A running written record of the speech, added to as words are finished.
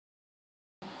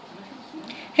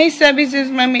Hey subbies, this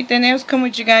is my mate the nails. Come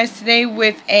with you guys today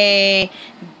with a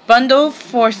bundle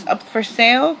up for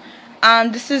sale.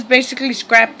 This is basically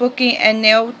scrapbooking and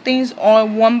nail things all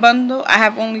in one bundle. I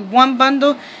have only one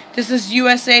bundle. This is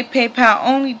USA PayPal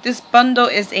only. This bundle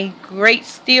is a great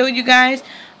steal, you guys.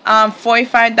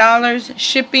 $45.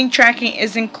 Shipping tracking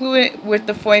is included with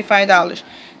the $45.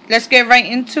 Let's get right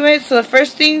into it. So the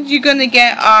first things you're gonna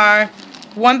get are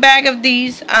one bag of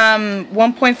these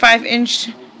 1.5 inch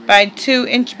by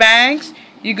 2-inch bags.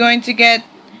 You're going to get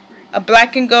a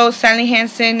black and gold Sally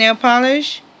Hansen nail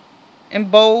polish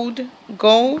in bold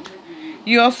gold.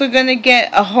 You're also going to get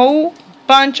a whole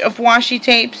bunch of washi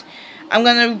tapes. I'm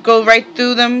going to go right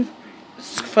through them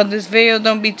for this video.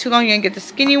 Don't be too long. You're going to get the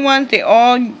skinny ones. They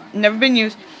all never been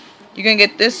used. You're going to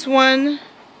get this one,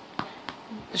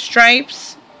 the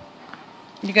stripes.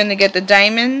 You're going to get the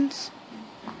diamonds.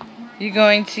 You're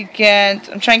going to get,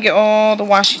 I'm trying to get all the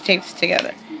washi tapes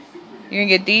together. You're going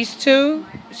to get these two,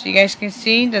 so you guys can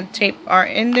see the tape are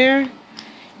in there.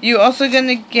 You're also going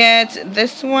to get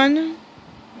this one.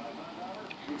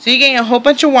 So you're getting a whole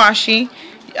bunch of washi.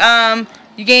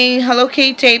 You're getting Hello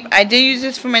Kitty tape. I did use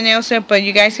this for my nail set, but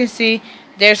you guys can see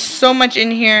there's so much in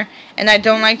here. And I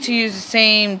don't like to use the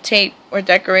same tape or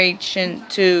decoration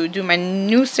to do my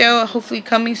new sale, hopefully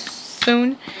coming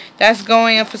soon. That's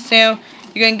going up for sale.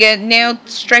 You're going to get nail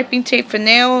striping tape for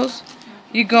nails.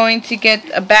 You're going to get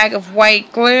a bag of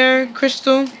white glitter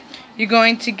crystal. You're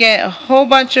going to get a whole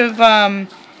bunch of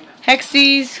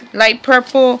hexes, light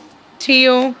purple,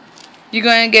 teal. You're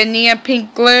going to get neon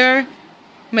pink glitter,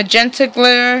 magenta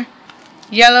glitter,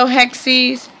 yellow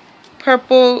hexes,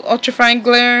 purple ultrafine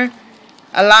glitter,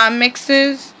 a lot of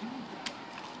mixes,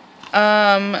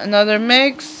 another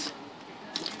mix,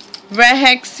 red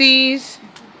hexes.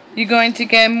 You're going to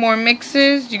get more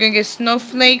mixes. You're going to get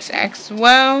snowflakes as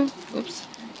well. Oops.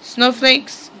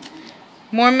 Snowflakes.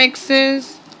 More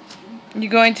mixes. You're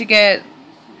going to get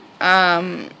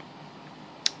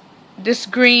this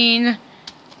green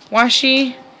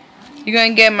washi. You're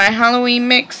going to get my Halloween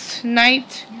mix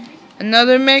night.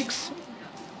 Another mix.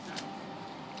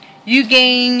 You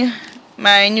gain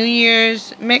my New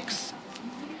Year's mix.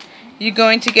 You're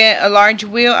going to get a large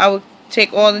wheel. I will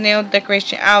take all the nail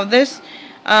decoration out of this.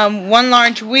 One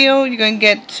large wheel. You're going to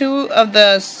get two of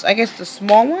the, I guess, the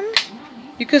small ones,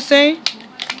 you could say.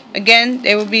 Again,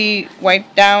 they will be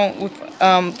wiped down with,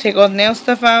 take all the nail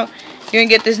stuff out. You're going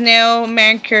to get this nail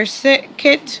manicure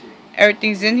kit.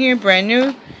 Everything's in here, brand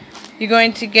new. You're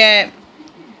going to get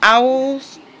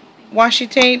owls, washi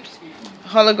tapes,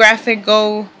 holographic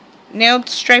gold nail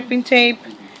striping tape,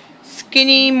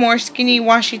 more skinny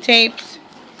washi tapes.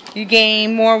 You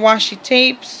gain more washi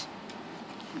tapes.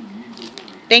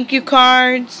 Thank you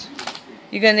cards.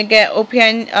 You're going to get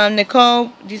OPI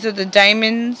Nicole. These are the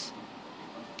diamonds.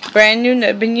 Brand new,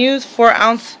 never been used.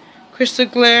 4-ounce crystal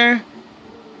glitter.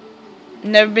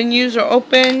 Never been used or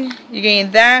open. You're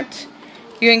getting that.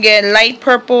 You're going to get light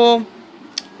purple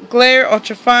glitter,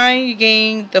 ultra fine. You're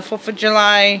getting the 4th of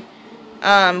July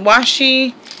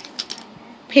washi.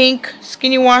 Pink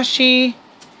skinny washi.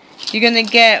 You're going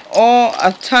to get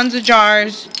tons of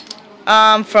jars.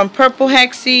 From purple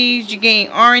hexes, you're getting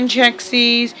orange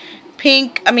hexes,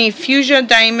 fuchsia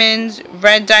diamonds,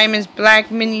 red diamonds,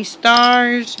 black mini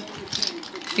stars.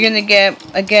 You're gonna get,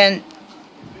 again,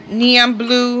 neon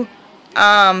blue,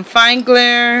 fine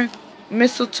glitter,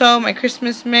 mistletoe, my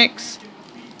Christmas mix,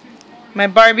 my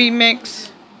Barbie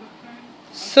mix,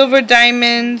 silver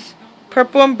diamonds,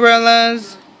 purple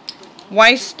umbrellas,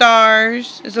 white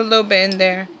stars, there's a little bit in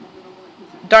there,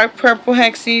 dark purple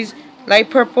hexes,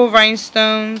 light purple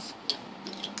rhinestones,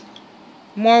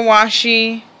 more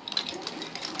washi,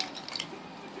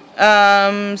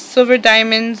 silver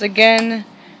diamonds again,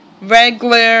 red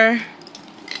glitter,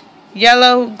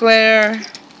 yellow glitter.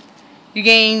 You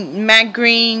gain matte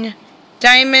green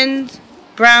diamonds,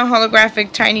 brown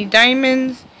holographic tiny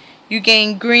diamonds. You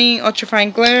gain green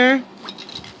ultrafine glitter.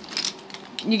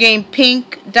 You gain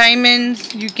pink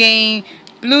diamonds. You gain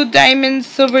blue diamonds,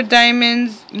 silver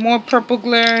diamonds, more purple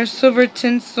glitter, silver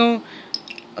tinsel.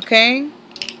 Okay?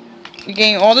 You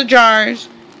gain all the jars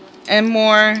and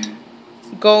more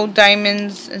gold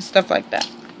diamonds and stuff like that.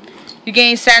 You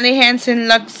gain Sally Hansen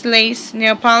Luxe Lace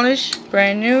nail polish,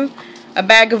 brand new. A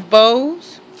bag of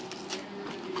bows.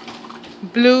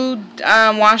 Blue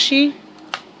washi.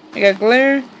 I got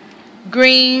glitter.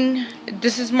 Green.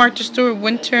 This is Martha Stewart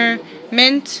Winter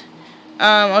Mint.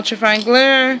 Ultrafine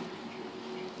glitter.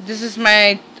 This is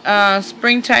my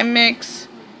springtime mix.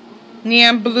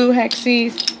 Neon blue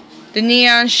hexes. The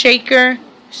neon shaker,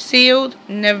 sealed,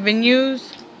 never been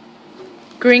used.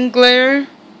 Green glitter.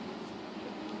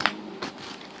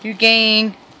 You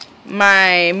gain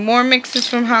my more mixes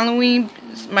from Halloween,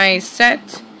 my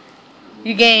set.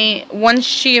 You gain 1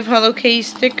 sheet of Hello Kitty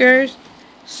stickers,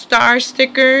 star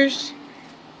stickers.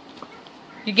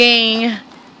 You gain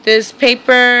this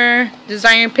paper,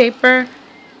 designer paper.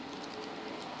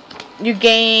 You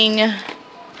gain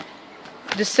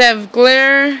the set of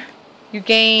glitter. You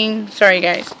gain, sorry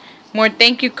guys, more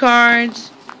thank you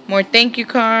cards, more thank you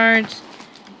cards.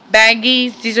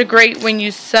 Baggies, these are great when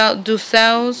you do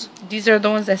sales. These are the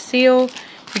ones that seal.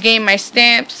 You gain my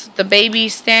stamps, the baby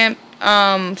stamp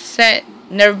set,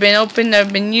 never been opened,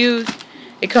 never been used.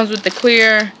 It comes with the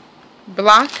clear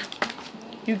block.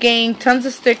 You gain tons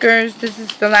of stickers. This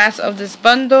is the last of this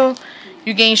bundle.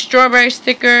 You gain strawberry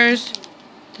stickers,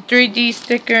 the 3D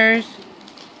stickers,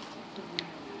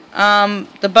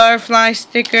 the butterfly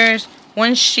stickers,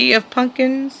 1 sheet of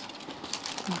pumpkins,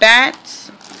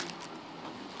 bats,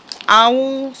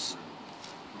 owls,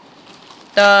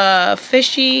 the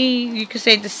fishy, you could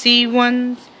say the sea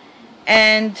ones,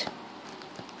 and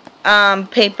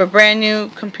paper, brand new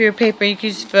computer paper. You can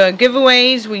use for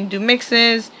giveaways, we can do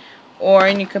mixes, or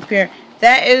any computer.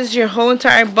 That is your whole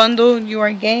entire bundle you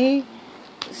are getting.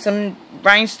 Some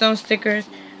rhinestone stickers.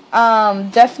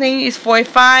 Definitely is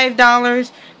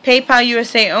 $45. PayPal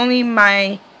USA only.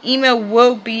 My email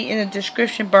will be in the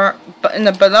description bar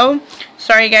below.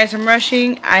 Sorry guys, I'm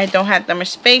rushing. I don't have that much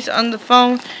space on the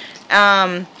phone.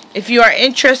 If you are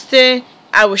interested,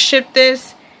 I will ship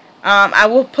this. I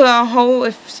will put on hold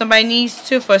if somebody needs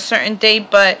to for a certain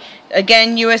date, but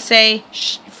again, USA,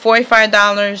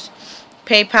 $45,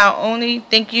 PayPal only.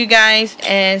 Thank you guys,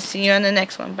 and see you on the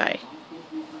next one. Bye.